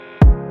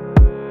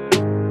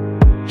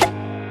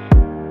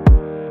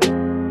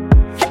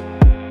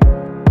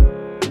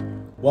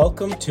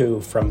Welcome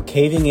to From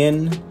Caving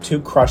In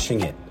to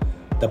Crushing It,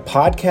 the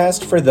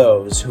podcast for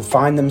those who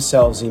find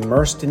themselves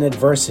immersed in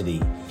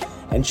adversity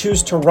and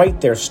choose to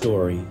write their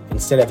story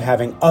instead of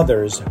having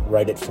others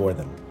write it for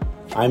them.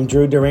 I'm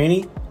Drew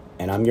Durrani,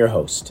 and I'm your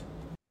host.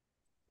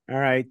 All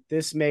right,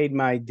 this made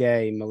my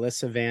day.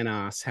 Melissa Van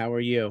Oss, how are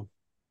you?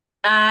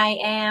 I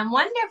am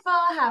wonderful.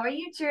 How are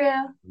you, Drew?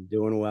 I'm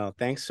doing well.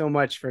 Thanks so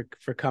much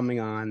for coming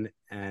on.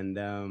 And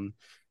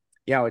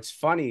it's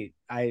funny.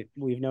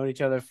 We've known each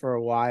other for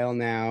a while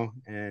now,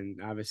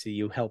 and obviously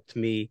you helped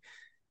me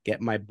get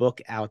my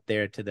book out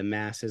there to the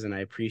masses, and I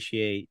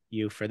appreciate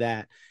you for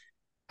that.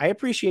 I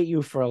appreciate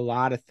you for a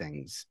lot of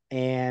things,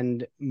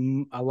 and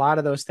a lot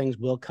of those things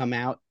will come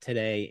out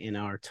today in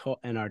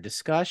our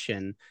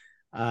discussion.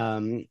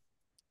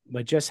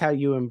 But just how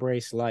you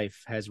embrace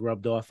life has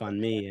rubbed off on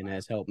me and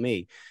has helped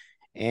me.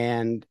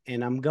 And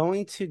I'm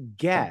going to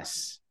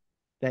guess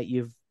that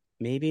you've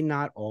maybe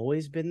not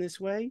always been this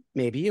way.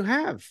 Maybe you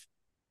have,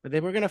 but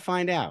then we're going to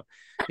find out,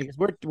 because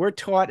we're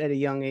taught at a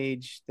young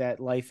age that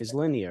life is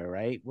linear,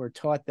 right? We're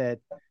taught that,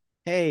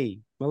 hey,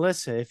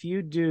 Melissa, if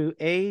you do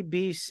A,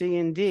 B, C,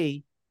 and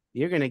D,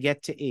 you're going to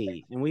get to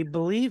E. And we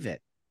believe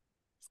it.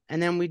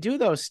 And then we do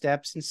those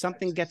steps and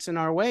something gets in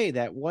our way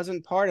that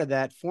wasn't part of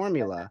that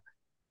formula.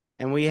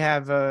 And we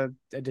have a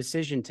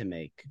decision to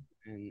make.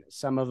 And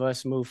some of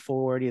us move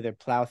forward, either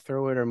plow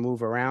through it or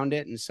move around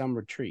it, and some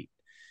retreat.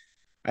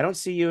 I don't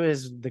see you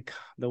as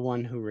the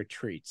one who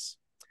retreats.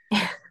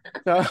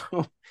 So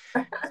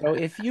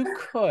if you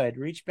could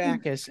reach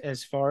back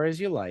as far as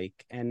you like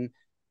and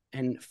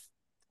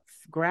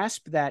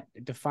grasp that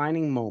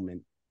defining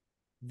moment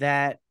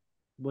that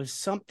was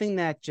something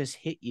that just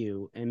hit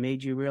you and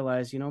made you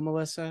realize,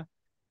 Melissa,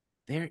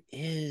 there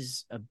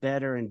is a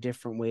better and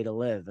different way to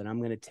live, and I'm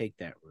going to take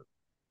that route.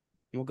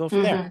 And we'll go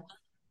from there.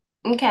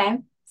 Okay.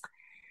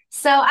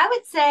 So I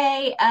would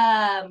say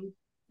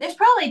there's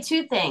probably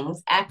two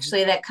things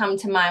actually that come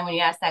to mind when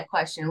you ask that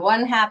question.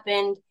 One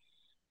happened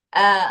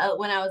when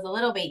I was a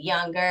little bit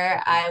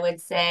younger. I would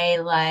say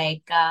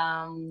like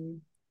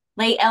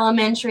late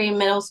elementary,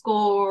 middle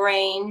school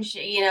range,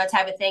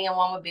 type of thing. And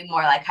one would be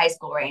more like high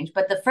school range.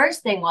 But the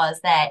first thing was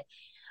that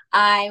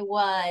I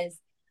was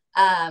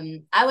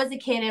a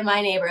kid in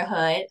my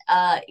neighborhood,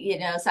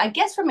 so I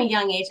guess from a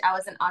young age, I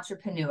was an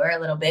entrepreneur a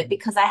little bit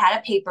because I had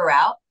a paper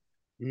route.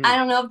 I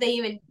don't know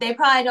if they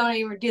probably don't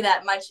even do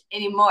that much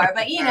anymore,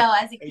 but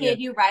as a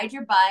kid, you ride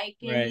your bike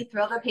and you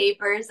throw the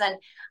papers. And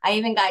I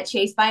even got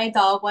chased by a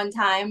dog one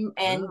time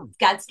and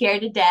got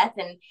scared to death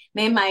and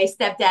made my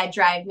stepdad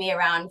drive me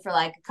around for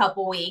like a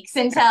couple weeks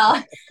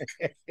until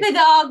the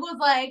dog was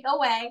like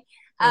away.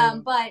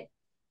 But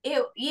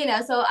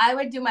so I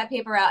would do my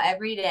paper route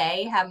every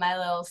day, have my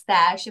little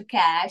stash of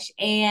cash.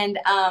 And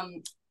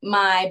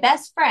my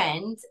best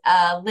friend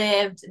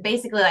lived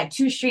basically like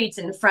two streets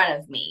in front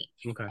of me.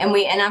 Okay.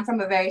 And I'm from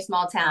a very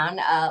small town,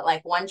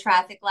 like one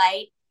traffic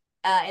light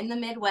in the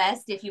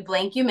Midwest. If you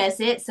blink, you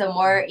miss it. So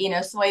more,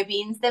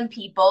 soybeans than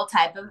people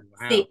type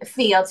of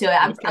feel to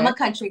it. I'm a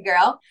country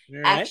girl,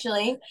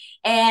 actually.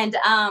 And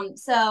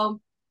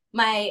so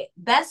my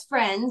best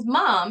friend's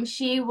mom,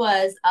 she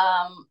was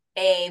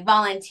a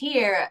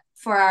volunteer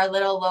for our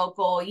little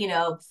local,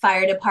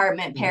 fire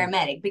department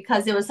paramedic,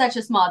 because it was such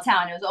a small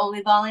town. It was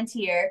only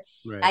volunteer.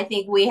 Right. I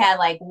think we had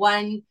like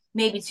one,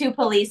 maybe two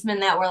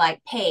policemen that were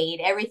like paid.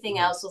 Everything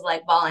else was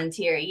like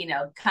volunteer,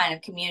 kind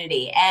of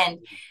community. And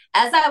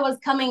as I was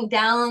coming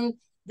down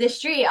the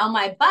street on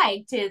my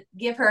bike to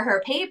give her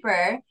her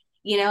paper,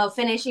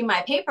 finishing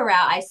my paper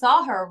route, I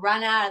saw her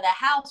run out of the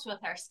house with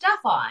her stuff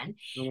on.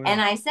 Oh, wow.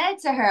 And I said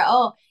to her,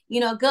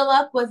 good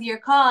luck with your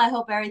call. I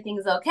hope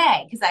everything's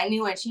okay. Because I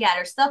knew when she had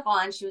her stuff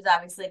on, she was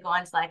obviously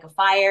going to like a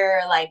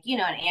fire, like, an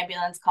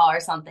ambulance call or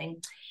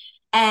something.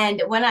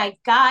 And when I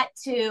got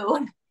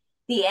to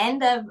the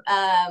end of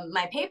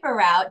my paper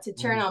route to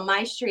turn on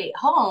my street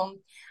home,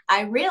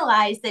 I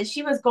realized that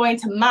she was going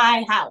to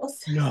my house.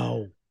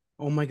 No.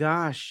 Oh my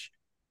gosh.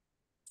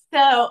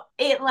 So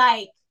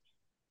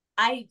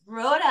I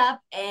rode up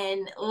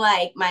and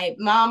like my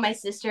mom, my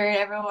sister,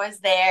 everyone was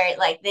there.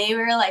 Like they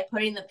were like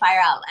putting the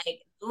fire out. Like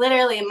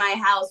literally my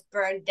house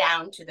burned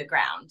down to the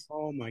ground.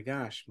 Oh my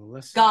gosh,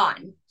 Melissa.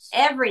 Gone.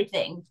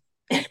 Everything.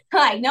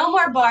 Like no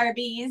more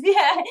Barbies.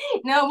 Yeah.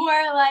 No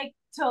more like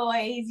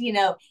toys,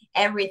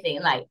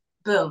 everything. Like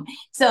boom.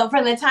 So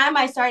from the time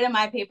I started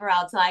my paper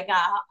out till I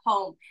got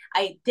home,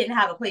 I didn't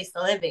have a place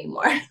to live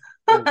anymore.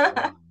 Oh,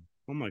 wow.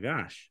 Oh my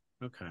gosh.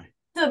 Okay.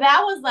 So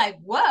that was like,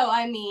 whoa.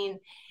 I mean,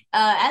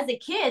 as a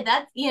kid,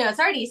 that's, it's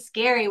already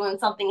scary when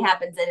something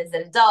happens as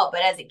an adult,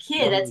 but as a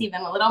kid, that's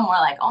even a little more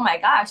like, oh my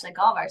gosh, like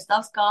all of our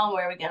stuff's gone.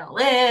 Where are we going to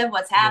live?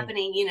 What's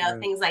happening?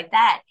 Things like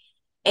that.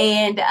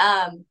 And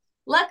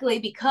luckily,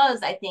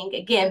 because I think,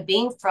 again,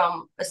 being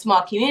from a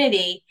small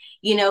community,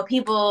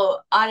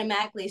 people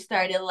automatically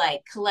started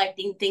like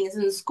collecting things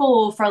in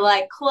school for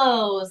like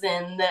clothes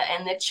and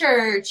the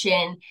church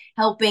and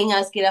helping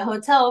us get a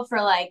hotel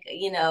for like,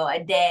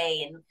 a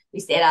day and We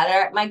stayed out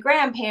at my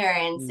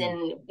grandparents,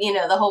 Mm,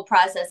 and the whole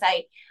process.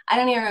 I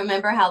don't even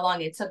remember how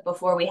long it took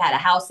before we had a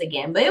house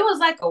again, but it was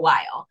like a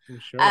while. I'm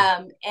sure.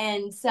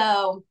 And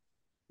so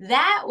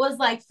that was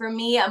like for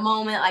me a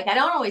moment, like I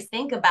don't always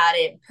think about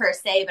it per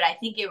se, but I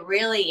think it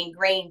really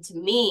ingrained to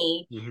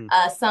me Hmm.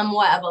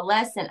 somewhat of a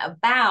lesson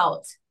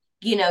about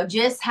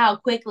just how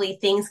quickly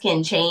things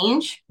can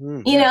change.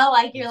 Yeah,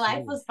 Like your life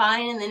absolutely. was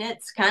fine and then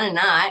it's kind of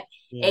not,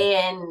 Yeah,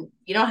 and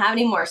you don't have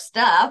any more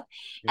stuff.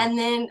 yeah, And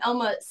then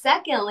almost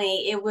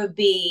secondly, it would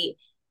be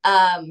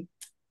um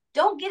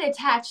don't get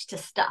attached to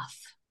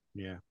stuff,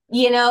 yeah.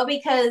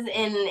 because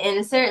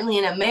in certainly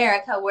in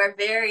America, we're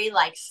very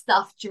like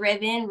stuff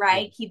driven, Yes,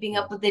 right? Keeping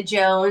up yes. with the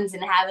Jones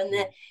and having the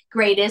Mm.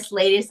 greatest,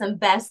 latest, and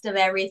best of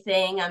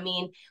everything. I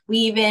mean, we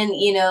even,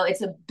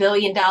 it's $1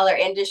 billion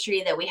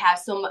industry that we have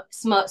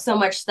so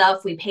much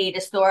stuff. We pay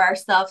to store our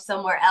stuff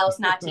somewhere else,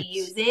 not to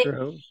use That's it.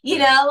 true.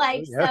 That's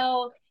Like true. Yeah.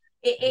 so.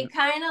 Yeah. It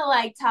kind of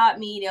like taught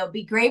me,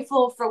 be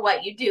grateful for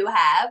what you do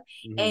have,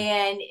 Hmm.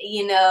 and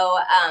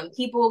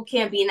people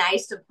can be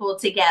nice to pull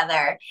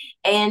together,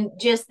 and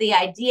just the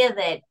idea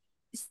that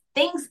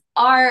things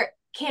are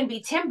can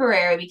be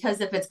temporary,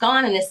 because if it's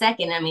gone in a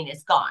second, I mean,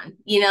 it's gone.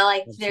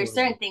 Like there's Absolutely.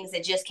 certain things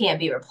that just can't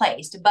be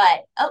replaced,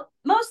 but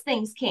most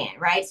things can,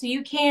 right? So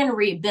you can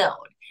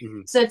rebuild.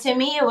 Hmm. So to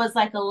me, it was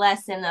like a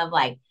lesson of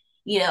like,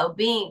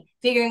 being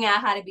figuring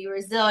out how to be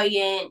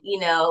resilient,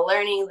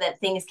 learning that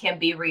things can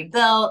be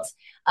rebuilt,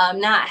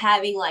 not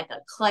having like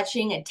a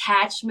clutching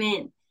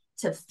attachment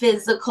to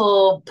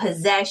physical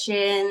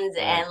possessions,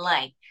 Right. and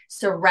like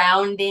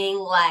surrounding,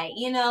 like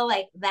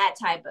like that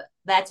type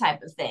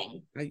of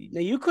thing. Now,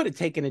 you could have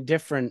taken a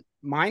different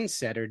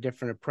mindset or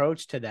different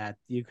approach to that.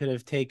 You could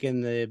have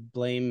taken the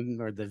blame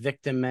or the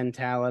victim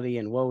mentality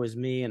and woe is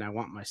me and I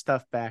want my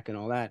stuff back and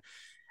all that.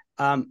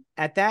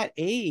 At that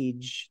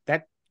age,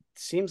 that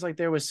seems like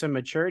there was some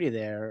maturity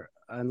there,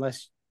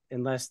 unless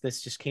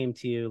this just came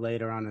to you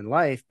later on in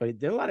life. But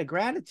there's a lot of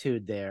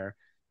gratitude there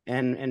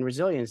and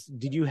resilience.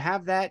 Did you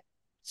have that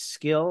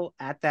skill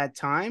at that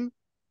time,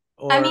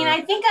 I mean, or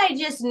I think I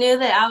just knew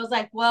that I was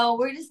like, well,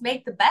 we just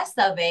make the best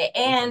of it. okay?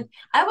 And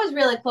I was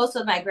really close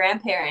with my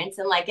grandparents.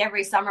 And like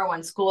every summer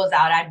when school's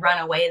out, I'd run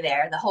away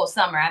there the whole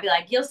summer. I'd be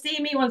like, you'll see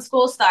me when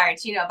school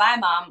starts. Bye,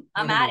 mom.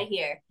 I'm out of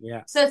here.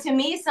 Yeah. So to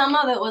me, some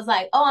of it was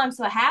like, oh, I'm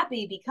so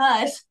happy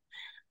because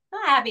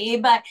not happy,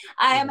 but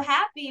I am Yeah.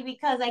 happy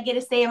because I get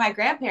to stay in my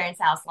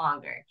grandparents' house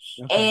longer.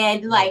 Okay.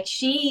 And Yeah. like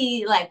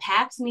she like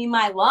packs me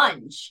my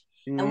lunch,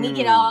 and we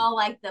get Mm, all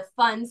like the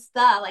fun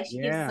stuff. Like she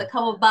gives us a yeah.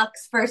 couple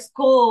bucks for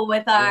school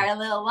with Yeah. our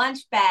little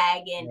lunch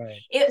bag. And Right.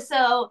 it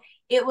so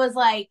it was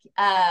like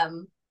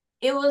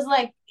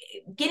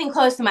getting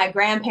close to my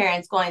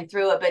grandparents going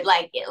through it, but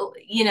like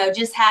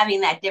just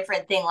having that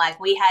different thing. Like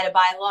we had to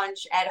buy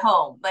lunch at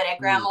home, but at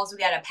Mm, grandma's we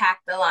got to pack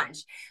the lunch.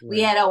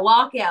 We right. had to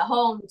walk at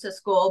home to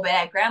school, but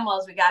at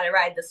grandma's we got to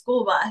ride the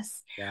school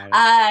bus. Got it.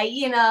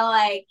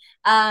 Like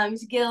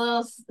to get a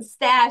little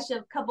stash of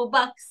a couple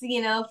bucks, for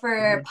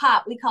Mhm.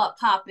 pop. We call it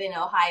pop in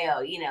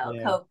Ohio. Yeah.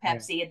 Coke, Yeah.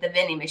 Pepsi at the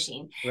vending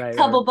machine. Right. Right.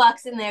 Couple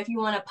bucks in there if you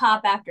want to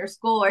pop after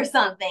school or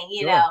something.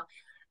 Sure.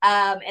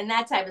 And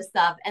that type of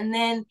stuff. And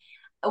then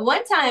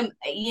one time,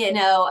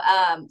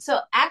 so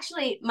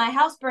actually my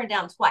house burned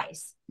down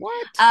twice.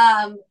 What?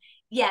 Um,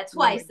 yeah, Oh my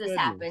twice this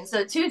happened. goodness.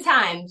 So two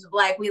times,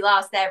 like we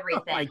lost Oh my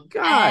everything.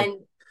 God. And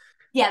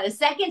yeah, the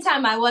second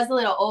time I was a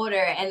little older,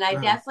 and I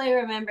Uh-huh. definitely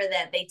remember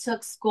that they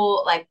took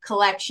school, like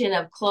collection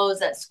of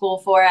clothes at school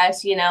for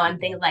us, and Okay.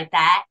 things like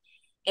that.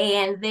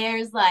 And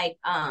there's like,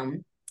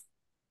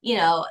 you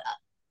know,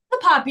 the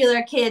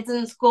popular kids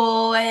in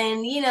school,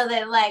 and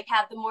that like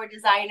have the more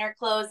designer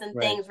clothes and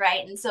Right. things,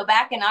 right? And so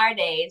back in our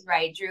days,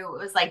 right, Drew, it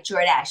was like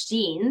Jordache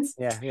jeans,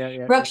 Yeah. Yeah.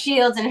 Yeah. Brooke Yeah.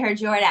 Shields and her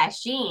Jordache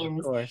Of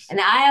jeans. course. And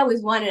I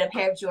always wanted a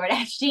pair of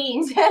Jordache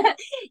jeans.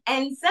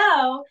 And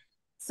so,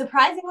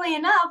 surprisingly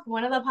enough,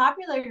 one of the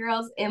popular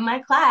girls in my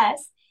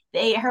class,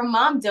 her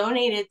mom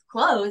donated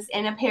clothes,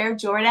 and a pair of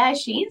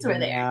Jordache jeans were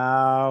there.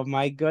 Oh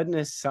my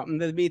goodness. Something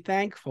to be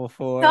thankful So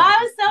for. I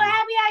was so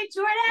happy I had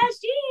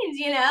Jordache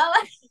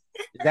jeans.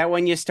 Is that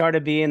when you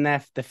started being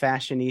the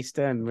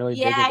fashionista and really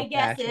Yeah, big I into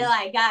guess it fashion?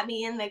 like got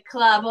me in the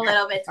club a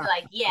little bit to be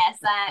like, yes,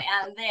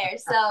 I'm there.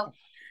 So,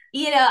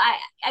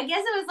 I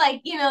guess it was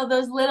like,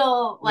 those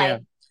little Yeah.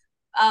 like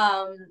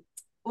um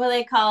what do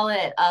they call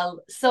it?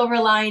 Silver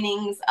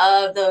linings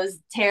of those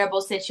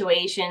terrible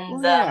situations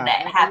Well, yeah,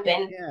 that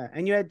happen. yeah,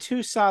 and you had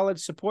two solid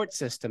support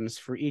systems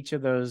for each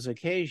of those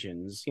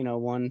occasions.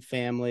 One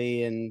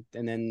family, and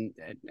then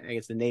I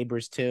guess the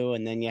neighbors too,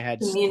 and then you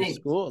had the Community.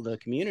 school, the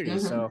community.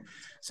 Mm-hmm.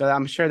 So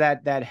I'm sure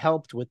that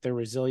helped with the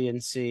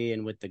resiliency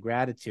and with the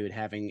gratitude,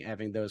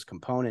 having those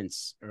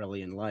components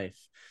early in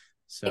life.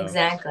 So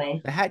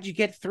Exactly. how'd you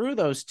get through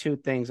those two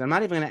things? I'm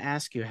not even going to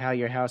ask you how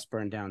your house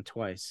burned down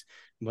twice,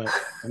 but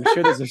I'm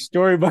sure there's a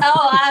story behind.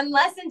 Oh, I'm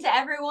lesson to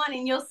everyone,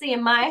 and you'll see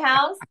in my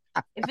house,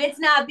 if it's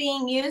not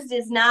being used,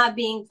 it's not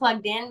being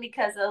plugged in,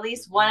 because at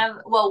least one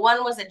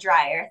was a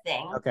dryer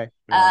thing, Okay,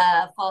 all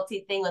right.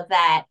 faulty thing with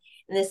that,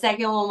 and the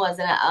second one was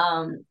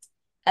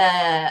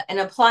an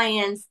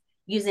appliance.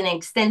 use an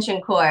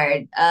extension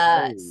cord.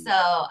 Oh, So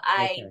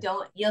I okay.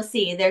 don't, you'll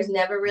see, there's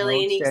never No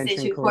really any extension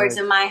extension cords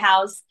in cords. my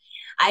house.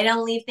 I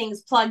don't leave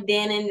things plugged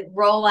in and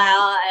roll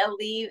out. I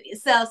leave.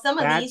 So some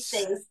of these That's,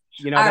 things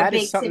are that is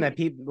big to something that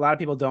me. people, a lot of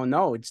people don't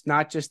know. It's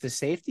not just a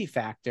safety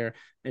factor,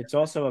 it's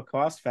also a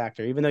cost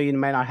factor. Even though you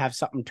might not have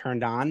something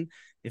turned on,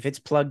 if it's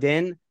plugged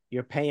in,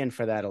 you're paying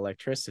for that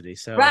electricity.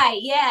 So, Right,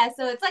 yeah.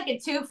 So it's like a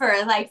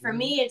twofer. Like for mhm,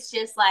 me, it's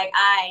just like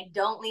I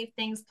don't leave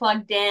things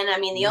plugged in. I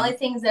mean, the mhm, only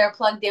things that are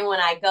plugged in when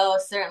I go,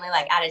 certainly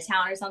like out of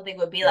town or something,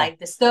 would be yeah, like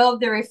the stove,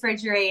 the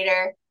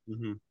refrigerator.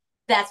 hmm,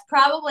 That's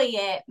probably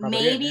it. probably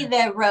it. Maybe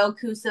Yeah. the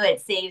Roku so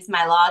it saves my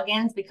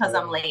logins because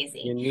I'm Oh, you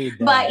lazy. need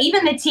But that.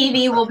 even the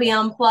TV will be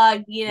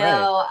unplugged, Right.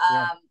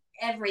 Yeah.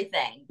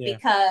 everything Yeah.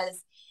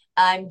 because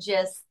I'm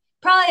just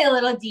probably a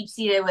little deep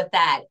seated with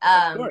that.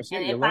 Of course. Yeah.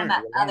 And You if I'm learn.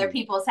 at You other learn.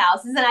 people's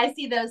houses and I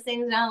see those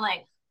things and I'm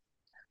like,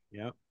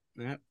 Yep.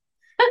 Yep.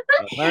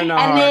 Learn the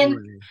and hard then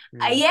way.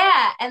 Yeah.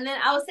 yeah, and then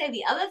I would say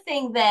the other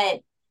thing that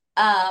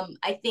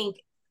I think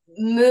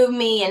moved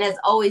me and has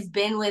always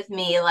been with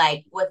me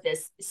like with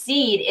this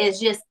seed is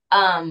just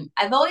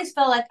I've always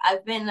felt like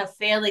I've been a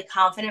fairly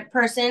confident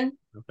person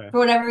Okay. for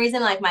whatever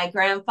reason. Like my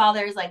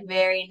grandfather is like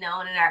very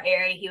known in our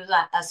area. He was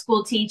a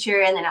school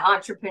teacher and then an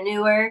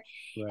entrepreneur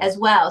Right. as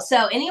well.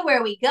 So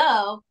anywhere we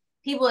go,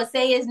 people would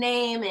say his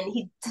name and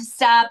he'd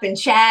stop and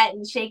chat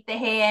and shake the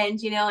hand,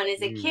 and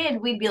as a Mm.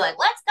 kid, we'd be like,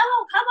 let's go,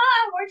 come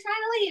on, we're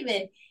trying to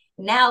leave. And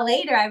now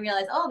later I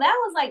realized, oh, that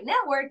was like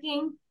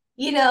networking.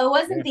 It Yeah.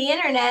 wasn't the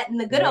internet in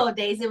the good Right. old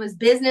days. It was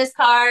business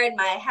card,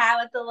 my hat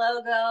with the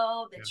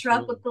logo, the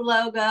truck Absolutely. with the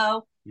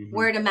logo, Hmm.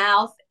 word of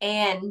mouth.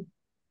 And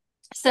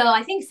so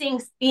I think seeing,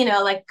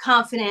 like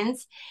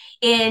confidence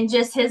in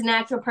just his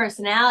natural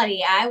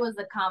personality, I was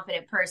a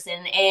confident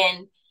person.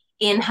 And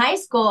in high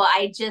school,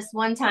 I just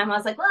one time I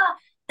was like, well,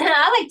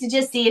 I like to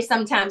just see if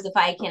sometimes if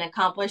I can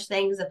accomplish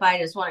things, if I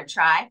just want to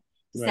try,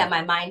 set Right.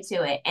 my mind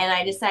to it. And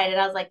I decided,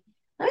 I was like,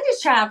 let me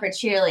just try out for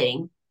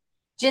cheerleading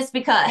just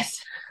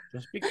because.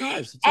 Just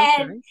because it's okay.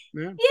 And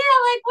Yeah. yeah,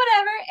 like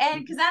whatever.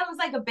 And because I was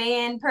like a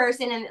band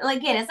person, and like,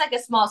 again, it's like a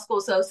small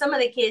school, so some of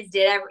the kids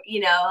did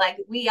like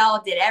we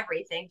all did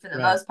everything for the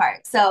Right. most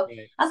part. So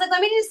Right. I was like,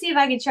 let me just see if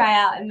I can try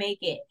out and make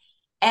it.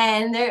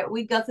 And there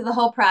we go through the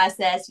whole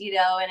process,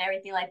 and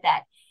everything like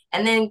that.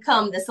 And then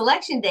come the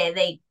selection day,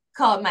 they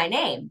called my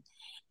name,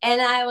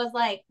 and I was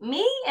like,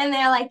 me, and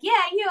they're like,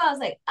 yeah, you. I was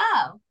like,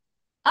 oh,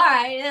 all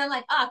right. And I'm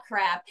like, oh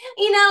crap.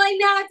 Like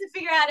now I have to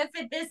figure out how to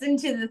fit this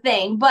into the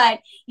thing.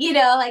 But,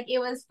 like it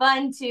was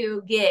fun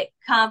to get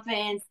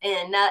confidence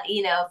and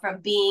from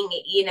being,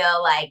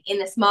 like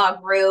in a small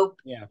group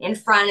Yeah. in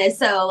front of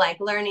so like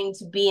learning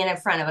to be in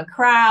front of a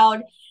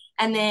crowd.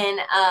 And then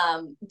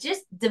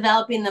just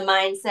developing the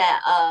mindset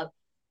of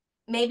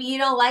maybe you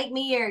don't like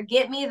me or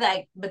get me,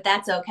 like, but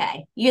that's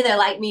okay. You either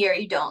like me or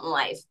you don't in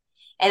life.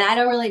 And I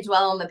don't really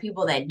dwell on the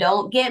people that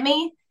don't get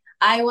me.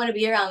 I want to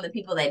be around the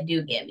people that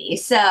do get me.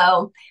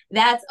 So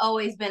that's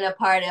always been a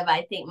part of,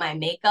 I think, my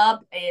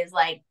makeup is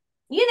like,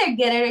 you either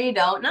get it or you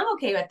don't. And I'm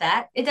okay with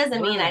that. It doesn't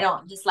mean I Wow.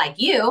 don't dislike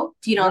you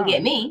if you don't No.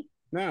 get me.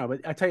 No, but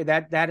I tell you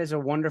that is a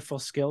wonderful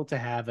skill to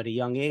have at a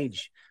young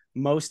age.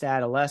 Most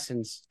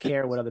adolescents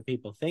care what other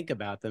people think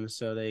about them,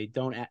 so they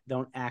don't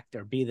act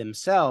or be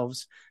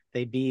themselves.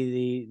 They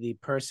be the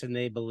person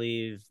they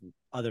believe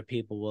other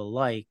people will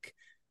like.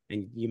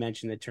 And you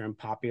mentioned the term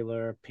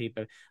popular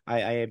people.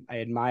 I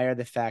admire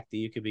the fact that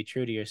you could be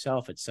true to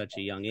yourself at such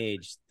a young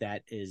age.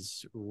 That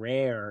is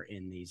rare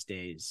in these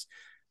days.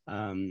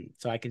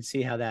 So I can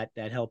see how that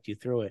helped you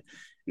through it.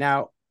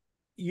 Now,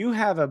 you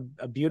have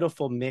a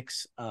beautiful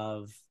mix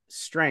of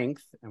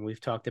strength, and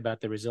we've talked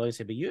about the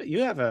resiliency, but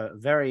you have a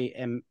very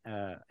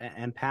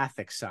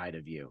empathic side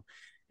of you.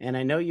 And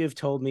I know you've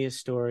told me a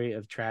story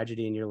of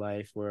tragedy in your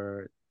life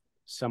where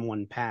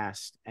someone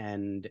passed,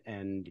 and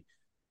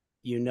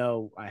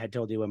I had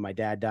told you when my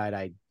dad died,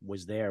 I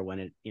was there when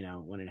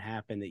it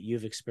happened, that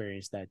you've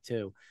experienced that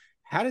too.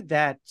 How did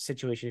that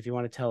situation, if you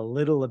want to tell a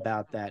little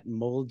about that,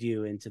 mold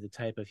you into the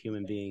type of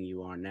human being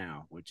you are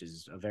now, which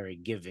is a very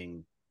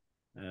giving,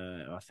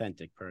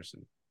 authentic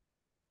person?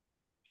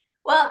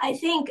 Well, I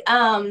think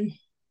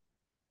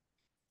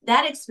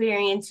that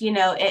experience,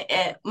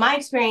 my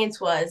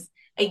experience was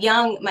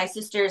my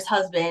sister's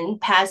husband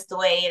passed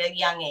away at a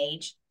young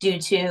age due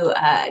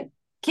to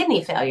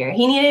kidney failure.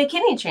 He needed a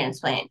kidney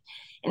transplant.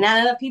 And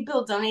not enough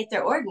people donate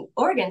their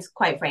organs,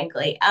 quite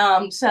frankly.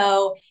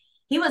 So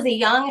he was a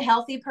young,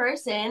 healthy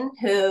person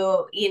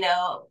who,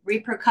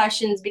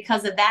 repercussions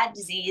because of that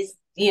disease,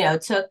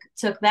 took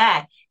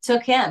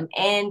him.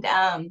 And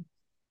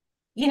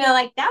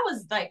like that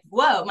was like,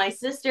 whoa, my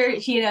sister,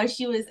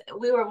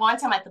 we were one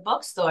time at the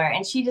bookstore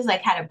and she just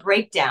like had a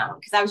breakdown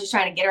because I was just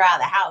trying to get her out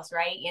of the house,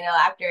 right?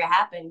 After it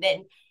happened.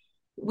 Then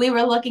we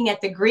were looking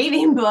at the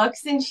grieving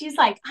books and she's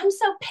like, I'm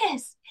so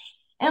pissed.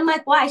 And I'm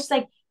like, why? She's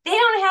like, they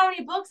don't have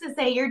any books that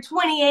say you're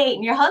 28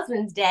 and your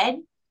husband's dead.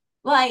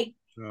 Like,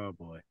 Oh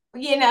boy.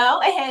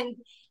 and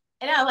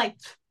I'm like,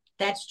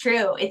 That's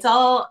true. It's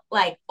all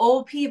like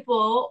old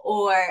people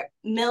or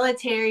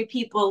military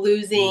people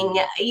losing,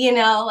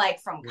 Mm, like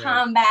from right.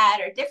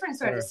 combat or different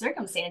sort of Sure.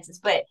 circumstances,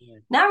 but Yeah.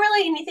 not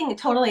really anything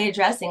totally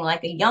addressing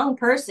like a young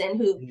person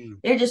who Mm,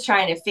 they're just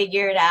trying to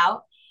figure it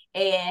out.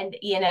 And,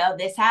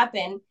 this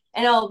happened.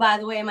 And oh, by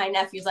the way, my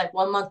nephew's like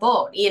 1 month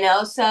old,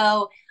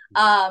 so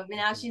now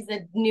okay. she's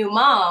a new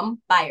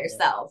mom by Yeah.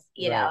 herself,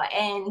 Right.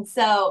 and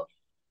so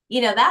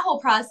that whole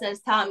process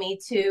taught me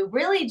to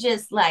really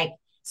just like,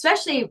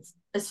 especially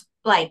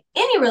like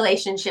any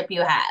relationship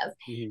you have,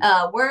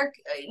 Hmm. work,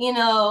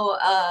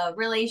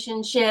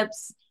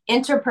 relationships,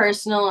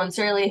 interpersonal, and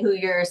certainly who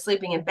you're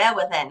sleeping in bed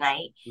with at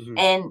night Hmm.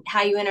 and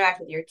how you interact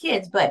with your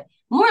kids, but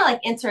more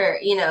like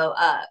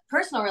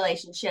personal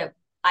relationship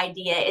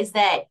idea is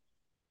that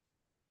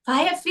if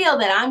I feel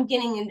that I'm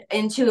getting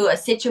into a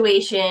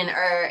situation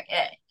or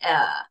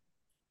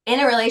in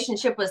a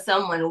relationship with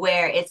someone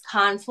where it's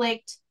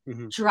conflict,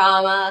 Hmm.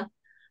 drama,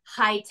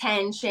 high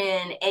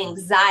tension,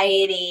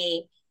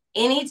 anxiety,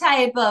 any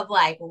type of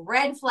like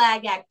red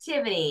flag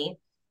activity,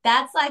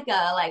 that's like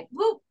a like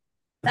whoop,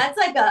 that's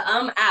like a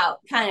I'm out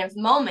kind of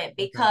moment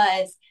Okay.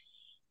 because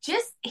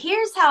just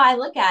here's how I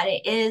look at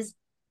it is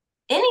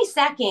any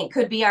second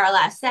could be our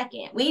last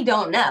second. We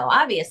don't know,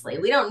 obviously.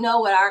 Right. We don't know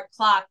what our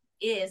clock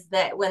is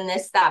that when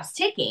this stops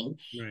ticking.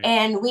 Right.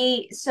 And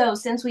so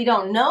since we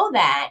don't know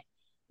that,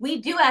 we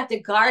do have to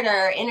guard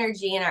our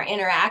energy and our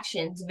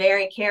interactions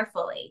very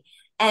carefully.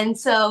 And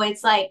so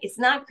it's like, it's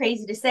not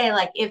crazy to say,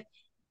 like, if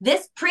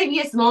this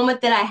previous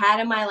moment that I had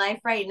in my life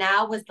right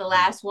now was the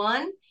last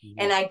one, Hmm.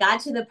 and I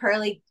got to the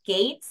pearly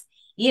gates,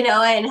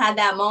 and had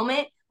that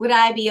moment, would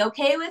I be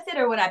okay with it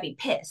or would I be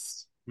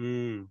pissed?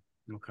 Mm.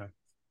 Okay.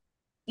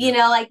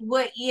 Yeah. Like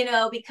what,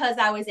 because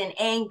I was in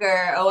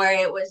anger or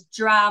it was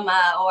drama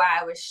or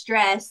I was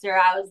stressed or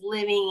I was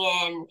living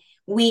in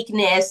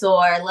weakness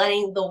or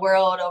letting the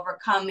world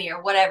overcome me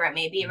or whatever it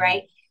may be, Hmm.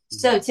 right?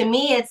 So Hmm. to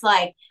me, it's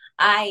like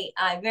I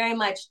very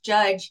much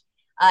judge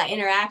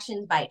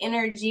interactions by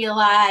energy a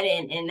lot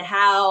and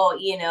how,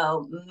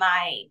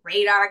 my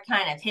radar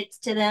kind of hits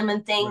to them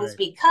and things Right.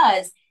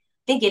 because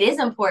I think it is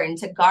important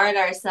to guard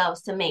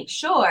ourselves to make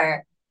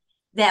sure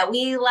that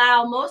we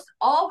allow most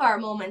all of our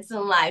moments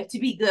in life to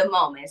be good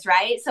moments,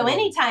 right? So Mm.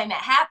 anytime it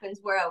happens,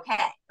 we're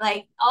okay.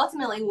 Like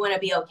ultimately we want to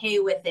be okay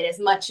with it as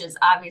much as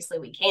obviously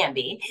we can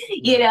be, Right.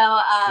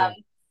 Yeah.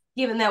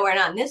 given that we're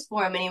not in this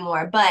form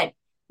anymore. But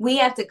we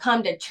have to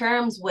come to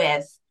terms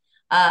with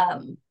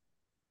um,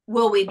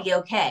 will we be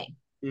okay?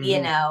 Hmm.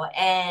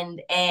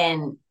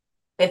 And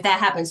if that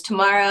happens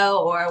tomorrow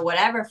or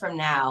whatever from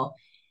now,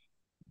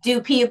 do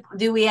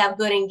we have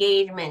good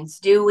engagements,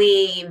 do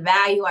we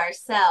value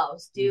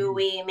ourselves, do Hmm.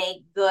 we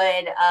make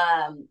good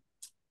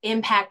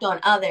impact on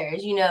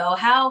others,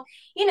 how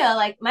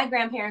like my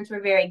grandparents were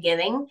very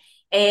giving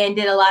and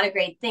did a lot of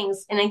great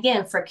things, and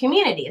again for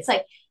community it's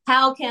like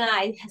how can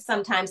I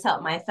sometimes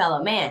help my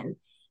fellow man,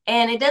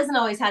 and it doesn't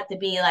always have to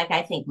be like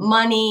I think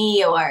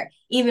money or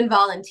even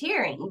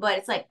volunteering, but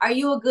it's like are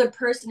you a good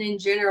person in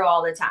general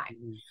all the time,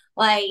 Hmm.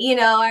 like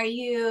are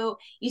you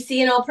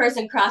see an old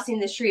person crossing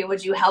the street,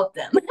 would you help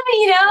them?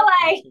 Yeah,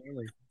 Like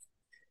absolutely.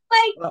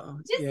 like Well,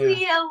 just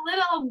yeah.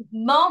 little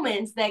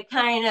moments that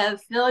kind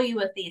of fill you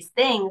with these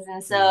things,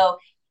 and Mm. so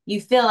you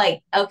feel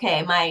like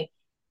okay, my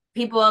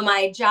people in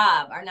my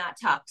job are not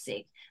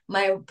toxic,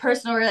 my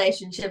personal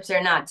relationships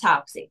are not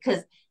toxic,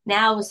 because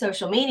now with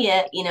social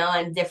media,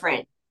 and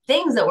different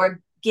things that we're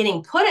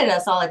getting put at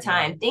us all the Right.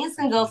 time, things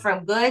For can go sure.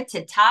 from good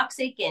to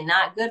toxic and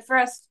not good for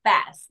us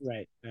fast.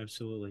 Right.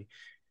 Absolutely.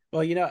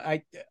 Well,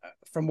 I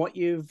from what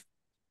you've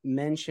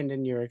mentioned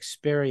in your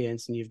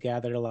experience, and you've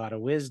gathered a lot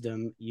of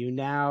wisdom,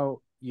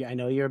 I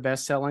know you're a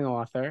best-selling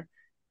author,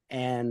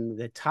 and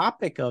the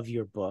topic of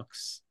your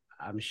books,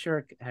 I'm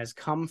sure, has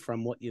come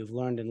from what you've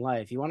learned in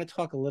life. You want to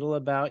talk a little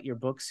about your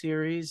book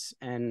series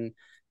and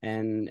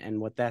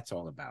what that's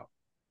all about?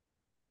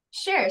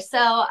 Sure.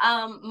 So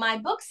my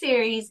book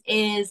series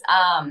is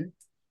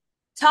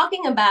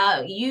talking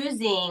about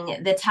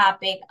using the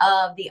topic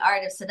of the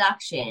art of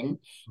seduction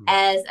Mm.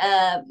 as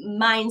a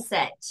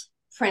mindset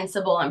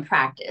principle and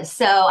practice.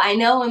 So I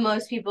know when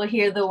most people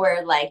hear the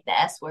word like the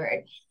S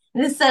word,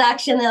 the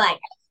seduction, they're like,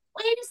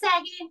 wait a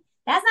second,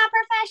 that's not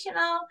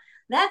professional.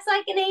 That's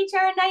like an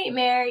HR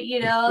nightmare,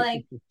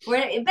 like we're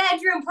in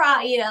bedroom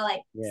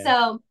like Yeah.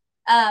 so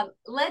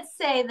let's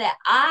say that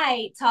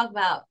I talk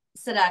about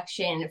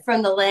seduction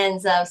from the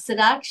lens of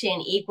seduction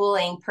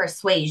equaling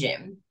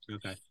persuasion.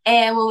 Okay.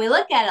 And when we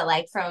look at it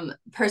like from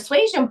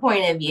persuasion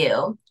point of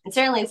view, and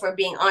certainly if we're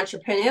being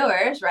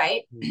entrepreneurs,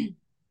 right? Mm.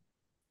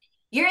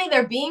 You're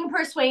either being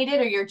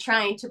persuaded or you're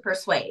trying to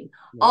persuade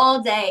Right.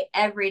 all day,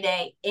 every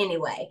day,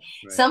 anyway.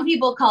 Right. Some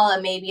people call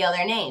it maybe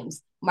other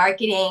names: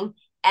 marketing,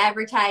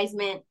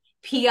 advertisement,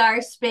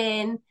 PR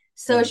spin, Mm.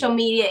 social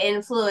media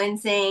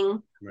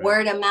influencing, Right.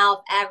 word of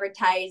mouth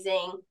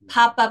advertising, Mhm.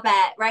 pop up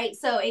at, right?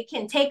 So it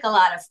can take a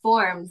lot of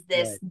forms,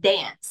 this Right.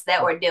 dance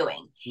that we're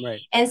doing. Right.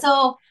 And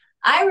so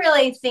I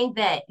really think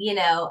that,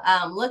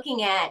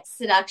 looking at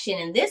seduction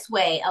in this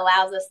way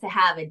allows us to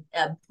have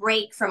a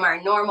break from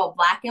our normal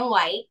black and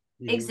white.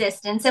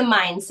 existence and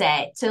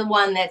mindset to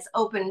one that's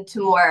open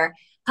to more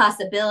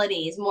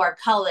possibilities, more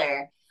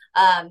color,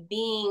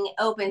 being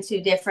open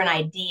to different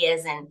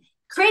ideas and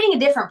creating a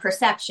different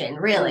perception,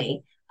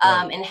 really,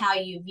 Right. in how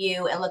you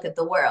view and look at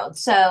the world.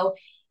 So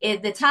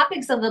the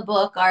topics of the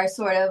book are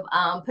sort of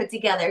put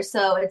together.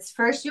 So it's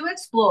first you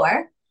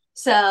explore.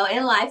 So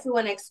in life, we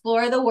want to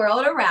explore the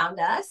world around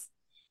us.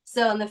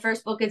 So in the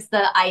first book, it's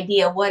the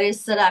idea, what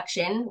is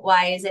seduction?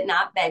 Why is it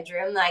not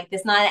bedroom? Like,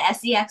 it's not an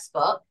sex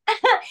book,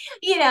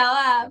 you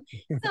know,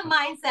 it's a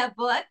mindset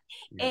book.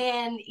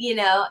 Yeah. And,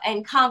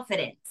 and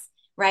confidence,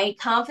 right?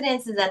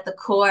 Confidence is at the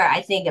core,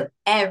 I think, of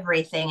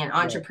everything in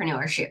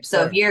entrepreneurship.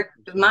 So if your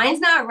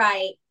mind's not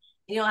right,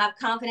 you don't have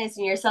confidence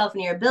in yourself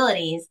and your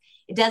abilities,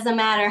 it doesn't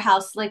matter how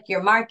slick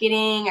your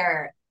marketing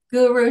or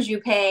gurus you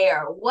pay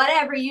or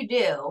whatever you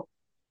do,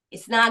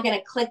 it's not going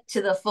to click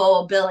to the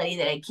full ability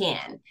that it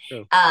can.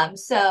 True.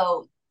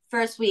 So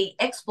first we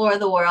explore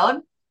the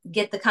world,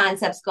 get the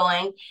concepts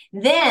going.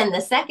 Then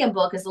the second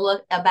book is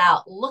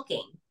about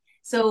looking.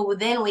 So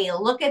then we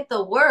look at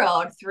the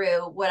world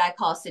through what I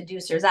call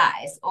seducer's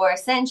eyes, or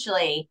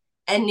essentially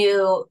a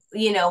new,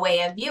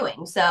 way of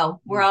viewing.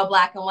 So we're all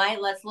black and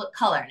white. Let's look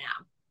color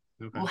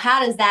now. Okay.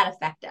 How does that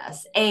affect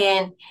us?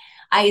 And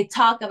I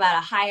talk about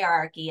a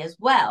hierarchy as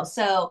well.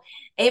 So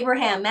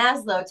Abraham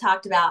Maslow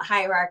talked about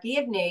hierarchy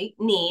of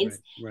needs,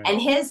 right.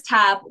 And his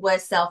top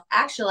was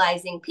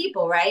self-actualizing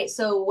people, right?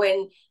 So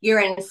when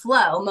you're in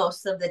flow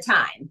most of the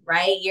time,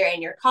 right? You're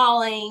in your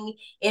calling,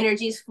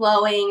 energy's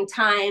flowing,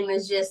 time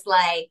is just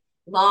like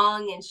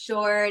long and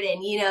short.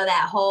 And,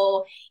 that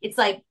whole, it's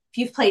like if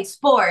you've played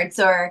sports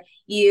or,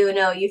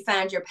 you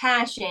found your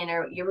passion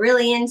or you're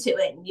really into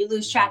it and you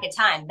lose track of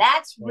time.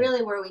 That's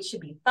really where we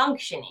should be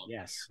functioning.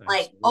 Yes.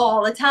 Like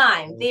all the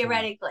time,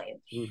 theoretically.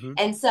 Mm-hmm.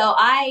 And so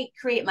I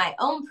create my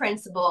own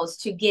principles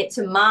to get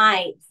to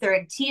my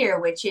third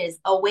tier, which is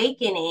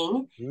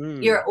awakening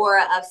your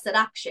aura of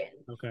seduction.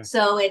 Okay.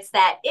 So it's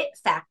that it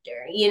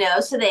factor,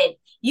 so that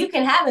you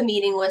can have a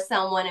meeting with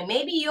someone and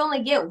maybe you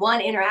only get one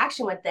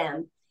interaction with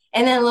them.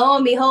 And then lo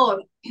and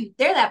behold,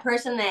 they're that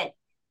person that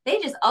they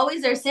just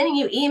always are sending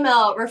you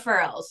email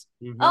referrals.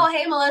 Mm-hmm. Oh,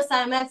 hey, Melissa,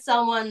 I met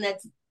someone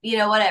that's,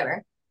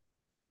 whatever.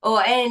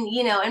 And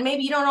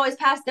maybe you don't always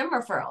pass them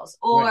referrals.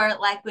 Or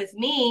like with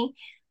me,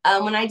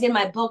 when I did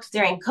my books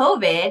during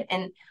COVID,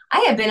 and I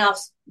had been off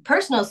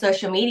personal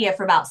social media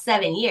for about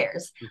 7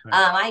 years. Okay.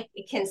 I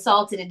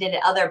consulted and did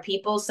it other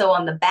people. So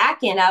on the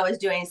back end, I was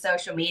doing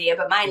social media,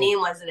 but my name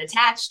wasn't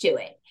attached to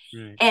it.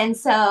 Right. And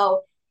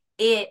so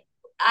I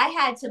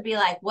had to be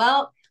like,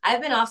 well, I've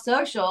been off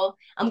social.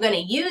 I'm going to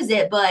use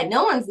it, but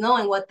no one's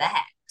knowing what the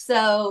heck.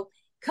 So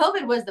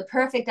COVID was the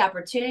perfect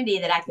opportunity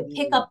that I could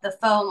pick up the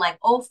phone like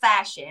old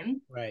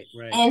fashioned, right,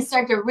 and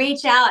start to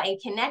reach out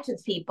and connect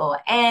with people.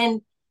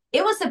 And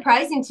it was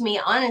surprising to me,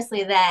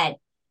 honestly, that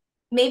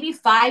maybe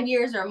 5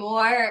 years or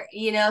more,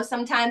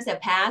 sometimes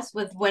have passed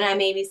with when I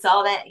maybe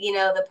saw that,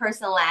 the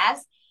person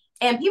last,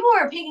 and people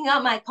were picking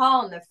up my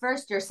call in the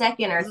first or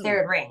second or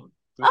third ring.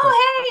 Okay.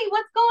 Oh, hey,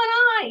 what's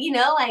going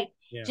on?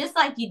 Just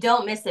like you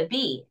don't miss a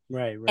beat.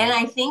 Right. And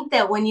I think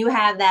that when you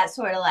have that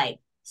sort of like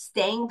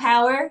staying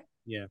power,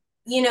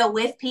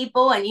 with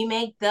people and you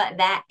make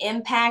that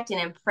impact and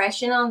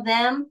impression on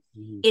them,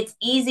 it's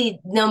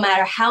easy no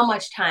matter how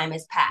much time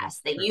has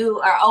passed that you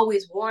are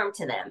always warm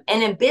to them.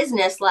 And in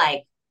business,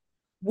 like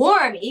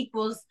warm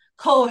equals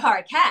cold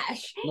hard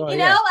cash, well,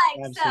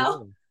 absolutely.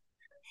 So.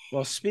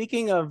 Well,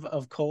 speaking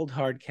of cold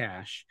hard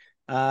cash,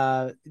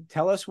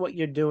 tell us what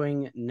you're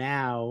doing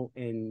now.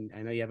 I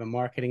know you have a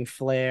marketing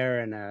flair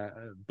and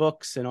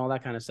books and all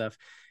that kind of stuff.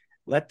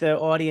 Let the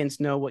audience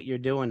know what you're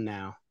doing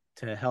now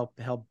to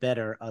help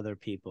better other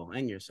people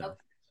and yourself.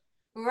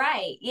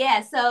 Right.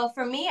 Yeah. So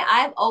for me,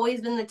 I've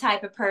always been the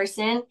type of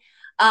person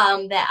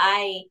that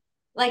I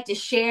like to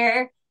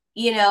share,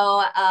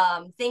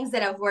 things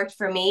that have worked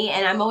for me.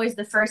 And I'm always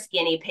the first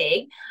guinea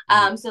pig.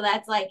 So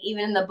that's like,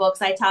 even in the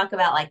books I talk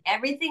about, like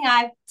everything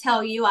I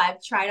tell you,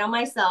 I've tried on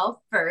myself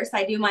first.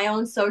 I do my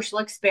own social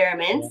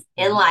experiments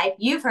in life.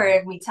 You've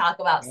heard me talk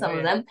about some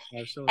of them.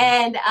 Absolutely.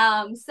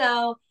 And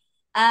so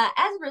as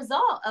a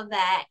result of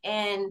that,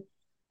 and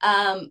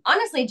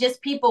honestly,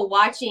 just people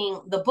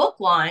watching the book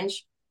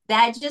launch,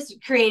 that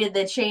just created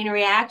the chain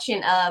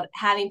reaction of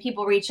having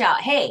people reach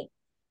out. Hey,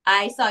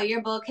 I saw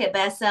your book hit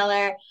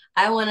bestseller.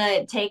 I want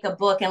to take a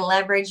book and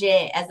leverage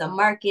it as a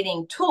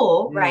marketing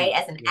tool, right?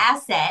 As an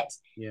asset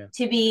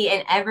to be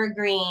an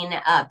evergreen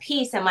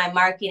piece in my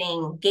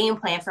marketing game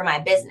plan for my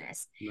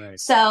business. Right.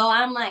 So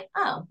I'm like,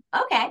 oh,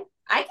 okay.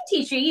 I can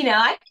teach you,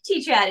 I can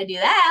teach you how to do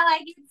that.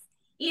 Like,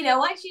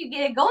 once you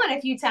get it going a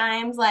few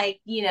times,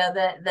 like,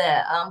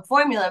 the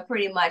formula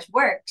pretty much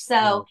works.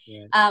 So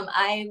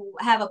I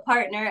have a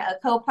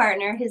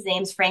co-partner. His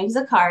name's Frank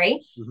Zakari.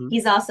 Mm-hmm.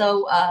 He's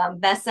also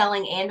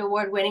best-selling and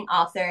award-winning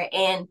author.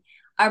 And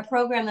our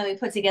program that we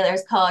put together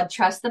is called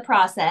Trust the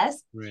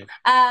Process. Right.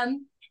 I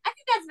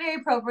think that's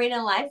very appropriate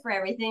in life for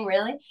everything,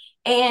 really.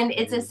 And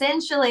it's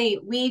essentially,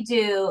 we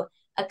do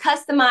a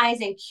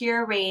customized and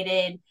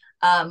curated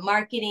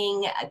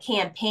marketing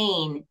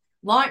campaign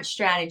launch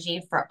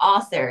strategy for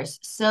authors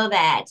so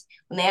that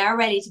when they are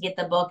ready to get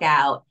the book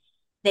out,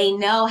 they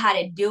know how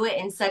to do it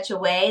in such a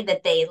way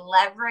that they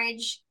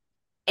leverage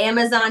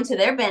Amazon to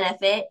their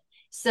benefit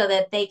so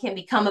that they can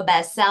become a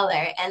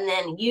bestseller and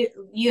then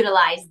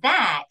utilize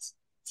that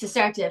to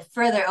start to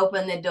further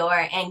open the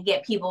door and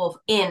get people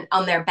in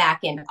on their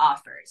back end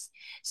offers.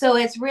 So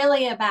it's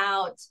really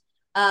about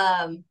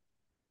um,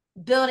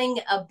 building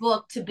a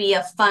book to be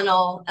a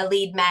funnel, a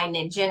lead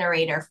magnet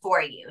generator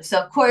for you. So,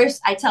 of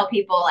course, I tell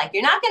people, like,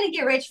 you're not going to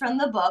get rich from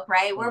the book,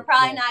 right? We're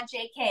probably not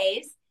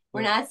JKs.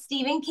 We're not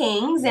Stephen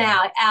Kings and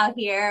out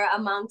here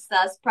amongst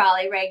us,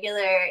 probably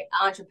regular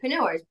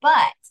entrepreneurs,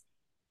 but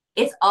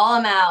it's all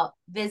about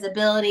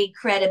visibility,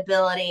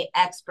 credibility,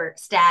 expert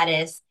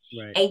status,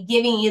 and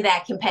giving you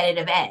that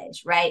competitive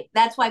edge, right?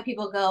 That's why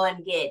people go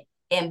and get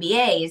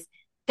MBAs,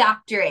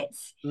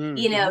 doctorates,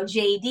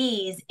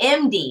 JDs,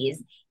 MDs,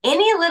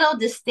 any little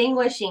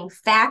distinguishing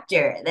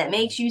factor that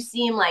makes you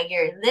seem like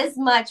you're this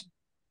much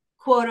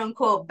quote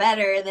unquote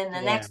better than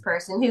the next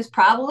person who's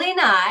probably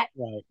not.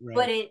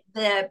 But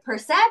the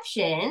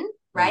perception,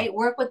 right?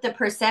 Work with the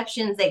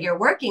perceptions that you're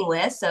working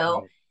with.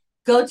 So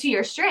go to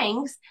your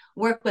strengths,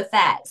 work with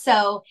that.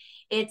 So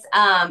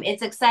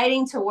it's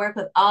exciting to work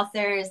with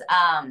authors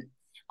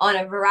on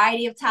a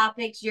variety of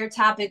topics. Your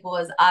topic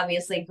was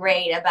obviously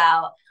great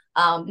about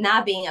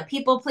not being a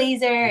people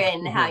pleaser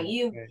and how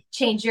you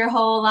changed your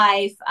whole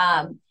life.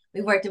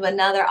 We've worked with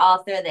another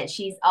author that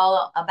she's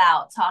all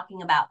about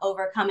talking about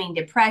overcoming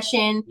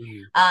depression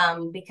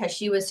because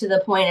she was to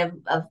the point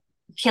of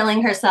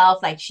killing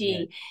herself. Like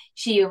she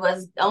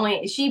was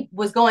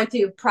going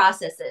through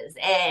processes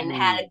and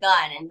had a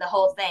gun and the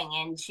whole thing,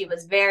 and she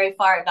was very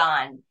far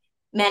gone,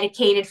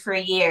 medicated for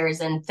years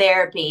and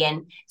therapy.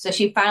 And so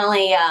she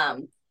finally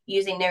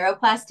using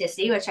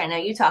neuroplasticity, which I know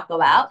you talk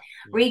about,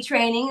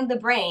 retraining the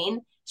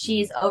brain,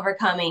 she's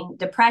overcoming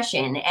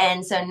depression.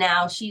 And so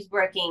now she's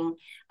working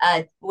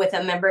with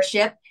a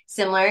membership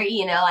similar,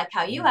 like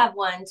how you have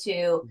one,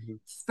 to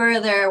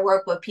further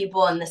work with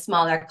people in the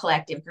smaller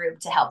collective group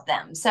to help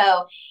them.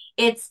 So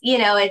it's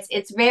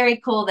very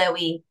cool that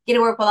we get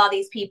to work with all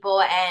these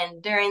people.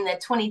 And during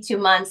the 22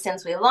 months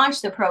since we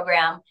launched the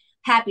program,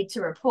 happy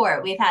to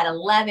report we've had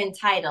 11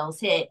 titles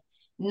hit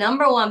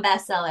 #1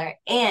 bestseller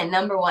and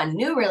 #1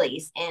 new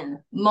release in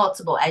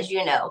multiple, as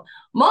you know,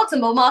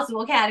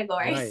 multiple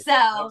categories.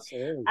 So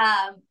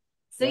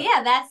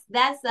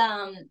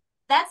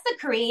that's the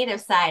creative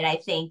side, I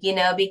think,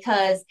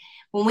 because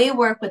when we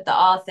work with the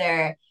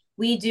author,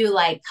 we do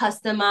like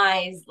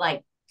customized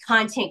like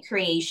content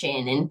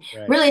creation and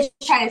really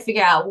try to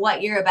figure out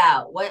what you're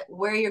about,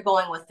 where you're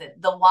going with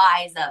it, the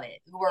whys of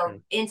it. We're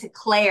into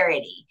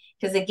clarity.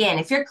 Because again,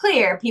 if you're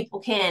clear,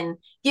 people can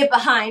get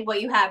behind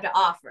what you have to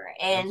offer.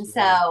 And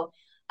so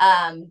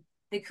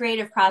the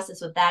creative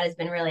process with that has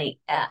been really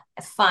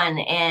fun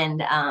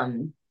and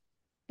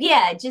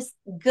just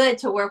good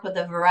to work with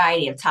a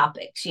variety of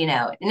topics,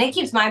 and it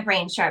keeps my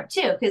brain sharp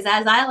too. Because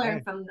as I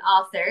learn from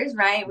authors,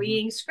 right,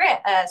 reading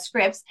scripts,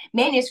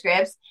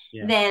 manuscripts,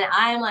 then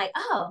I'm like,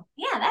 oh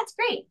yeah, that's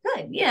great,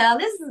 good.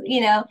 This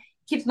is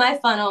keeps my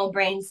funnel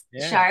brains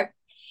sharp.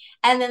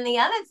 And then the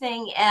other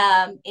thing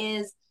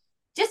is,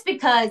 just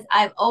because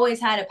I've always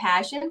had a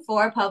passion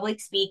for public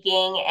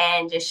speaking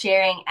and just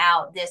sharing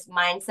out this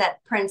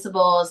mindset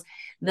principles,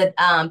 the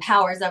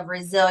powers of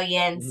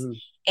resilience,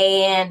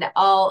 and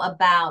all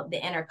about the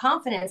inner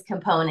confidence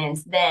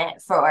components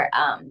that for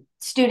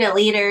student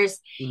leaders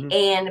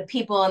and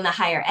people in the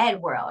higher ed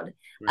world.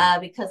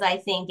 Because I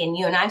think, and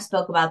you and I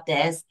spoke about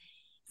this,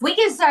 if we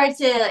can start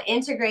to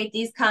integrate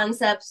these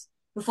concepts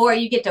before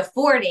you get to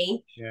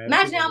 40,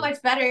 imagine how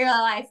much better your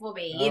life will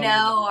be,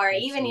 or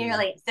even your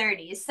late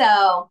 30s.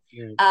 So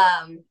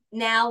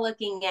now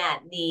looking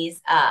at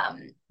these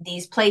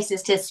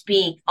places to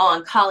speak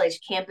on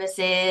college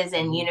campuses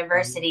and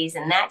universities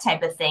and that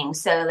type of thing,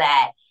 so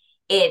that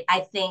it, I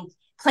think,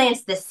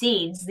 plants the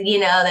seeds,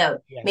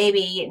 that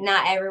maybe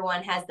not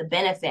everyone has the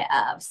benefit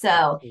of.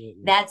 So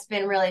that's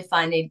been really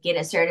fun to get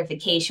a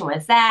certification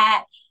with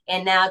that.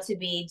 And now to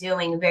be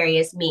doing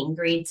various meet and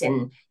greets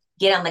and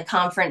get on the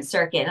conference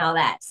circuit and all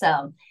that.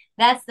 So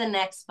that's the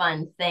next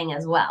fun thing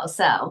as well.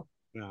 So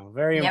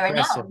very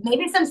impressive. Know.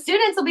 Maybe some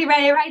students will be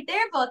ready to write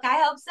their book.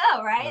 I hope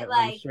so, right?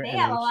 They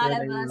have a lot of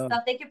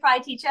stuff they could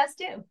probably teach us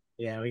too.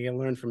 Yeah, we can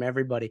learn from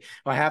everybody.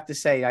 Well, I have to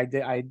say,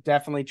 I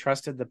definitely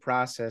trusted the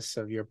process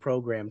of your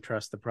program.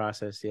 Trust the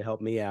process. You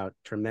helped me out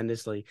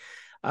tremendously.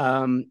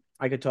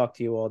 I could talk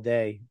to you all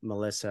day,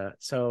 Melissa.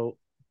 So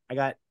I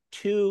got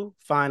 2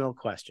 final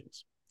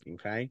questions.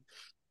 Okay.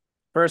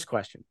 First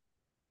question.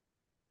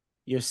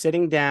 You're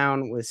sitting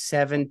down with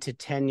 7 to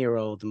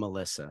 10-year-old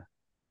Melissa,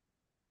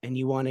 and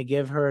you want to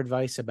give her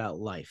advice about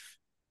life.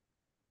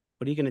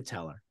 What are you going to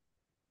tell her?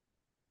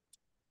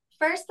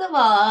 First of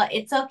all,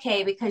 it's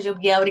okay because you'll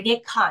be able to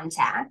get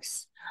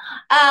contacts.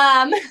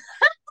 I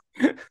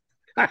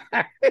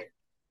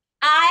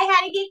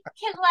had to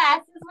get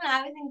glasses when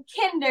I was in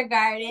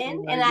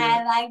kindergarten, and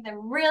I like the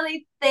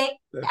really thick,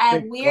 I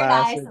have weird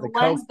eyes. So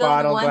one's good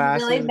and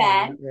one's really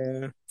bad.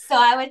 So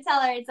I would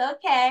tell her it's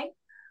okay.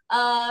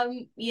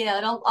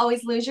 don't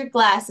always lose your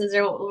glasses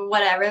or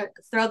whatever.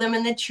 Throw them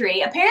in the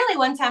tree. Apparently,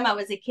 one time I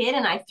was a kid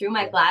and I threw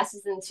my Yeah.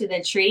 glasses into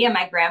the tree and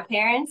my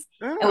grandparents.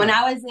 And when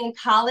Ah, I was in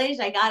college,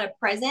 I got a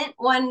present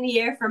one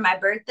year for my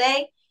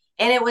birthday,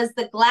 and it was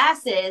the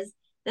glasses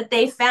that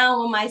they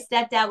found when my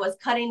stepdad was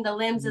cutting the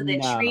limbs of the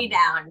tree no.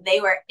 down.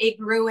 It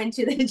grew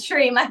into the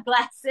tree, my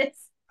glasses.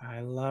 I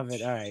love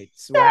it. All right.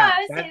 So, So wow. I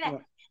was That saying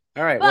that.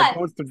 all right.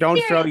 Well, But don't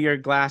throw serious, your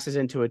glasses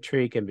into a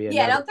tree can be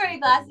yeah, another don't throw piece your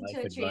of glass into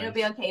life a tree. It'll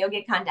be advice. okay. You'll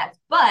get contacts.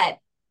 But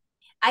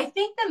I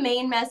think the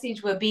main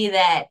message would be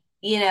that,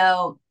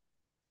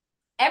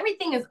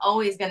 everything is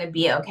always going to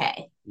be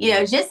okay.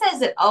 Yeah. Just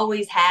as it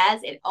always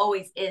has, it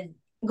always is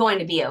going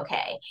to be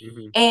okay.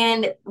 Hmm.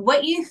 And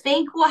what you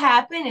think will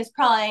happen is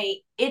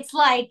probably, it's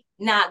like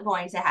not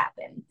going to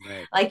happen.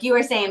 Right. Like you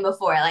were saying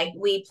before, like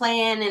we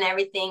plan and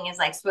everything is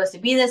like supposed to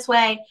be this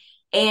way.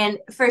 And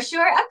for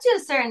sure, up to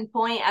a certain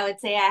point, I would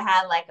say I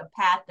had like a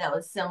path that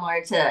was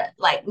similar to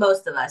like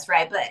most of us,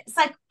 right? But it's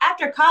like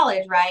after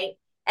college, right?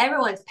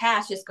 Everyone's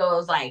path just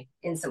goes like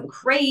in some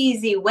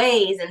crazy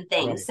ways and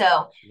things. Right.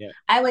 So Yeah.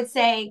 I would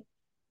say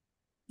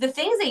the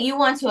things that you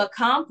want to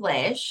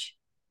accomplish,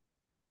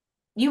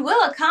 you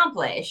will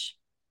accomplish,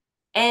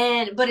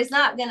 and but it's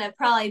not going to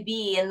probably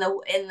be in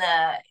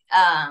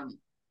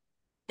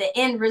the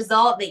end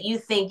result that you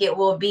think it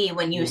will be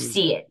when you Hmm.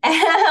 see it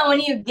when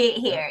you get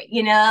Yep.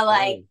 here,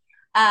 like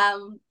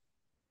Totally.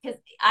 because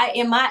I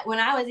in my when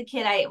I was a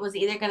kid, I was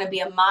either going to be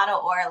a model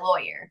or a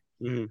lawyer.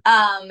 Hmm.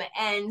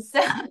 And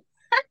so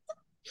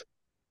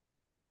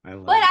I But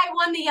love it. I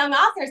won the Young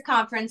Authors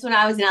Conference when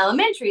I was in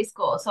elementary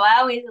school. So I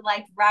always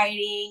liked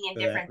writing and For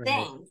that, different right.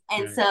 things.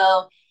 And Right.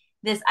 so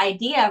this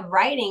idea of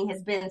writing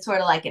has been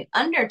sort of like an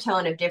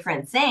undertone of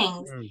different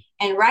things. Mm.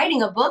 And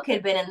writing a book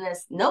had been in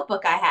this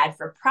notebook I had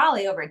for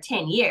probably over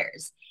 10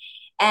 years.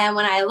 And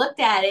when I looked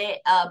at it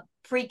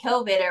pre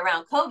COVID or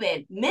around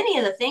COVID, many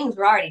of the things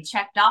were already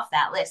checked off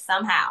that list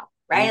somehow,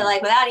 right? Mm.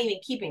 Like without even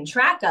keeping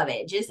track of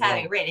it, just Right.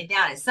 having written it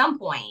down at some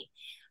point,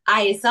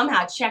 I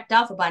somehow checked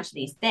off a bunch of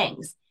these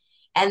things.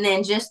 And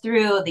then just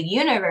through the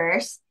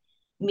universe,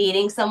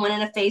 meeting someone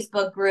in a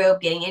Facebook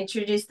group, getting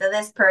introduced to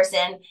this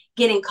person,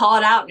 getting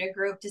called out in a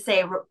group to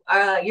say,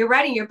 you're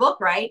writing your book,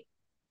 right?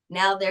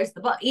 Now there's the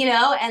book,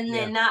 and Yeah.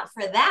 then not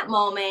for that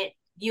moment,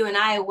 you and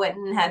I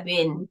wouldn't have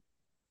been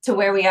to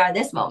where we are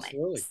this moment.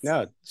 Absolutely.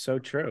 No, so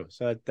true.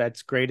 So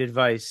that's great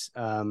advice.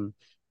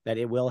 That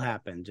it will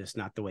happen, just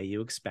not the way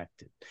you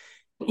expect it.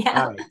 All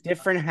Yeah. right.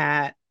 Different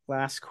hat.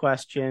 Last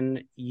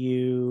question.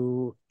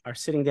 You are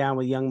sitting down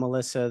with young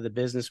Melissa, the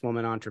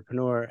businesswoman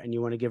entrepreneur, and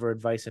you want to give her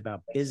advice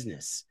about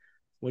business.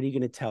 What are you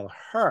going to tell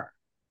her?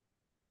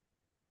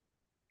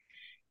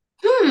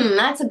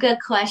 That's a good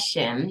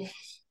question.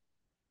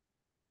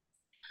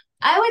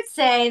 I would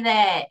say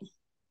that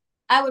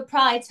I would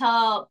probably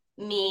tell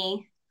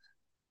me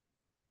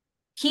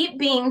keep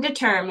being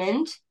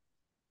determined.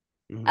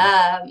 Mm-hmm.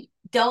 Um,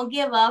 don't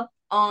give up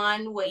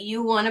on what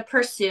you want to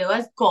pursue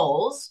as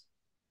goals.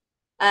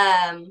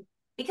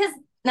 Because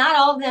not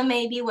all of them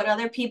may be what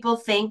other people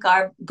think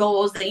are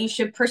goals that you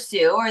should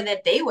pursue or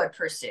that they would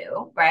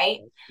pursue, right?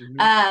 Mm-hmm.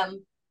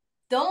 Um,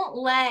 don't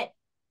let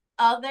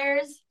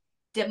others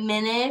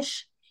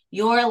diminish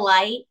your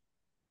light,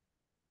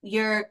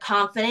 your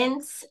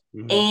confidence,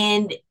 Mm-hmm.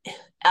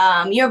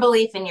 and your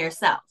belief in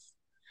yourself.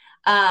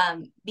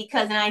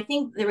 Because, and I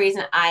think the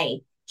reason I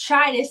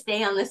try to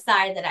stay on the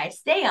side that I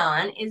stay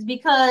on is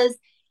because,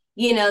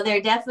 there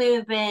definitely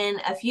have been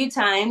a few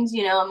times,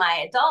 in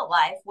my adult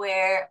life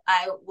where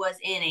I was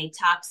in a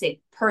toxic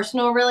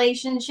personal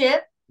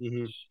relationship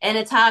Mm-hmm. and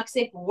a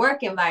toxic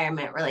work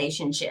environment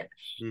relationship.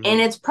 And Mm-hmm.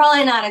 it's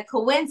probably not a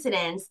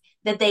coincidence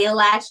that they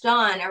latched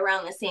on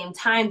around the same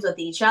times with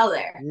each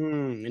other,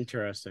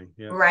 Interesting.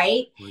 Yep.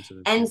 right?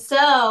 Coincidence. Yeah. And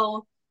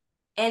so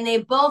and they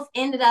both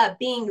ended up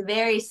being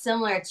very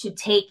similar to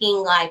taking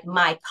like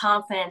my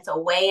confidence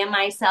away in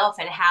myself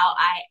and how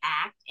I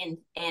act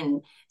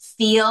and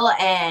feel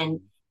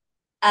and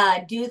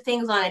do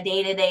things on a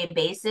day-to-day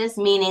basis,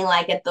 meaning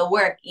like at the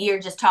work you're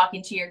just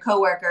talking to your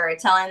coworker or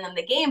telling them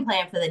the game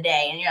plan for the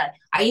day and you're like,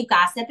 are you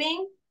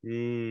gossiping?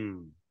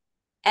 Mm.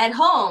 At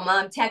home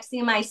I'm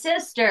texting my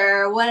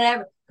sister or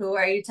whatever. Who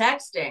are you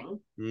texting?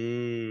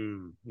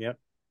 Yep.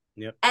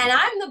 Yep. And Yep.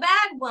 I'm the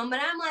bad one, but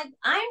I'm like,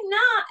 I'm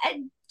not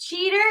a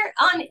cheater.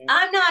 Yeah.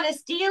 I'm not a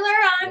stealer.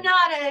 I'm Yeah.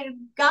 not a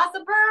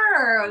gossiper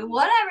or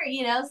whatever,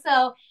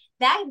 So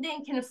that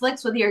then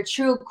conflicts with your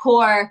true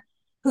core,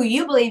 who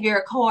you believe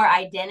your core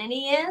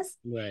identity is.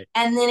 Right.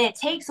 And then it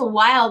takes a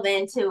while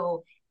then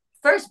to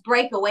first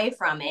break away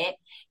from it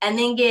and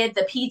then get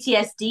the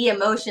PTSD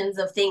emotions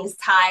of things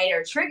tied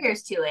or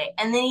triggers to it.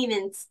 And then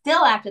even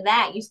still after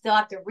that, you still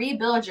have to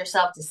rebuild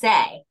yourself to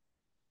say,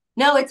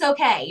 no, it's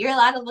okay. You're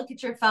allowed to look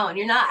at your phone.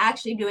 You're not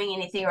actually doing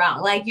anything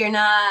wrong. Like you're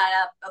not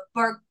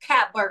a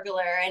cat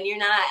burglar and you're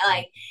not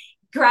like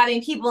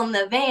grabbing people in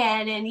the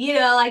van and,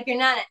 like you're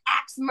not an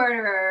axe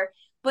murderer.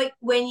 But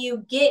when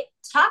you get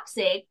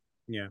toxic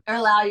Yeah. or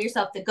allow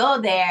yourself to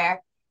go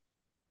there,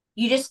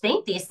 you just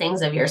think these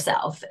things of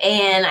yourself.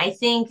 And I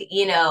think,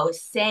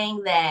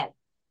 saying that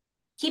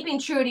keeping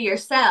true to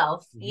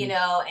yourself, you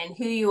know, and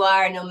who you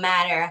are, no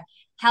matter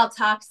how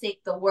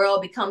toxic the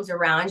world becomes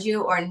around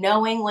you, or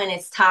knowing when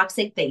it's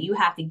toxic that you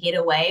have to get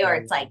away, or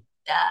it's like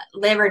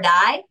live or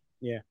die.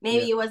 Yeah.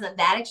 Maybe it wasn't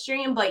that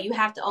extreme, but you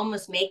have to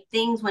almost make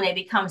things when it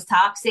becomes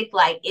toxic,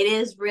 like it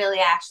is really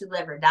actually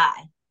live or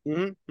die.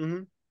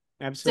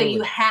 Absolutely. So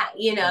you have,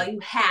 you know, you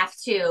have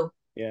to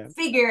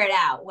figure it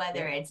out,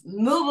 whether it's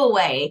move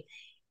away,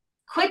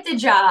 quit the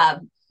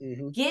job,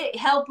 get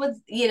help with,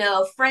 you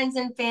know, friends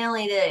and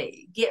family to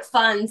get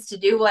funds to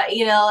do what,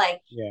 you know,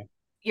 like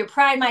your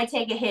pride might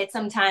take a hit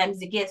sometimes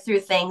to get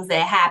through things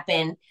that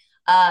happen,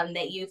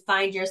 that you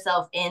find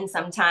yourself in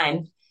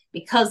sometimes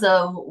because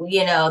of,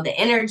 you know, the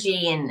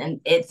energy and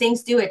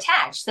things do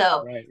attach.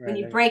 So when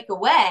you break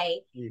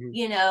away,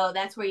 you know,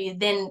 that's where you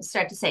then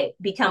start to say,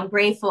 become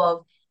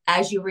grateful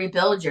as you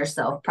rebuild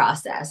yourself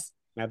process.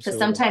 Because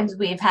sometimes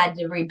we've had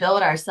to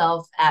rebuild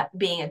ourselves at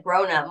being a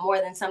grown-up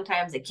more than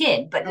sometimes a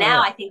kid. But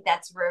now I think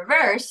that's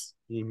reversed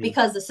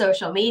because of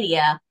social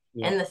media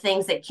and the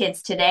things that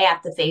kids today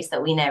have to face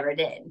that we never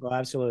did. Well,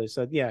 absolutely.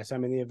 So yes, I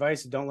mean, the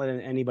advice is don't let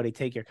anybody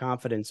take your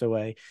confidence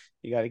away.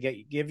 You got to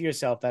give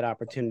yourself that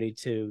opportunity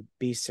to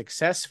be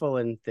successful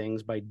in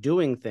things by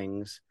doing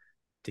things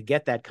to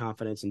get that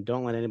confidence, and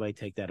don't let anybody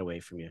take that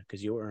away from you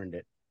because you earned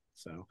it.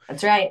 So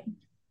that's right.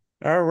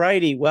 All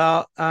righty.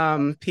 Well,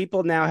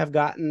 people now have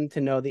gotten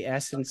to know the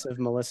essence of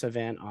Melissa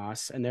Van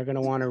Oss, and they're going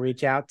to want to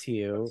reach out to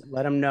you.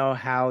 Let them know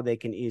how they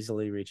can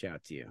easily reach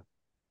out to you.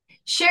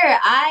 Sure.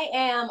 I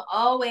am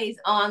always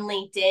on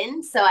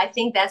LinkedIn. So I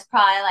think that's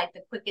probably like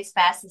the quickest,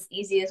 fastest,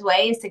 easiest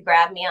way is to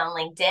grab me on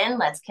LinkedIn.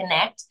 Let's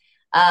connect.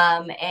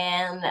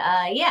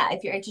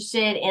 If you're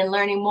interested in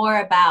learning more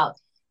about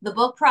the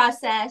book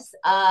process,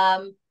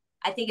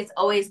 I think it's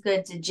always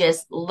good to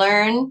just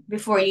learn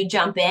before you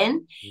jump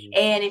in.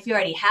 And if you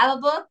already have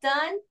a book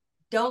done,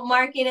 don't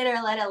market it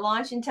or let it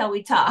launch until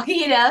we talk,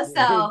 you know?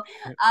 So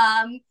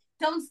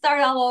don't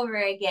start all over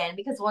again,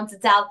 because once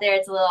it's out there,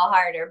 it's a little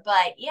harder.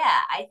 But yeah,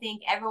 I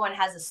think everyone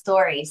has a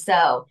story.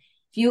 So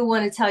if you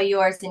want to tell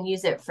yours and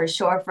use it for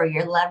sure for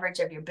your leverage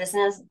of your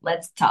business,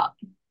 let's talk.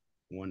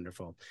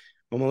 Wonderful.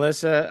 Well,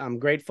 Melissa, I'm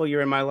grateful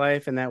you're in my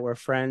life and that we're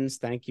friends.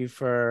 Thank you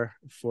for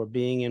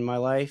being in my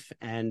life.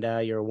 And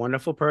you're a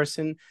wonderful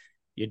person.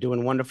 You're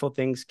doing wonderful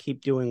things.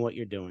 Keep doing what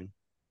you're doing.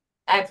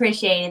 I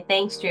appreciate it.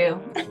 Thanks, Drew.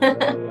 You're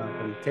very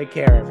welcome. Take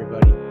care,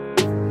 everybody.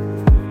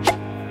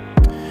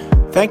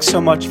 Thanks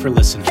so much for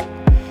listening.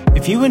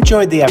 If you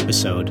enjoyed the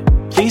episode,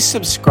 please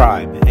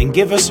subscribe and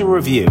give us a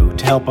review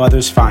to help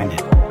others find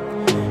it.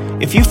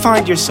 If you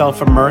find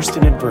yourself immersed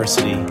in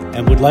adversity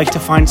and would like to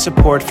find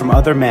support from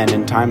other men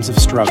in times of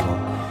struggle,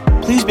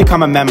 please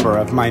become a member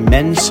of my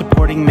Men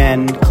Supporting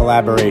Men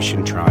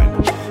collaboration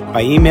tribe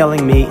by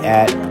emailing me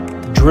at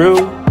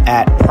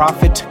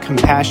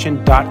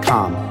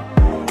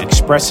drew@profitcompassion.com,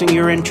 expressing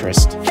your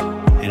interest,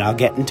 and I'll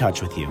get in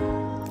touch with you.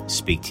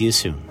 Speak to you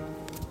soon.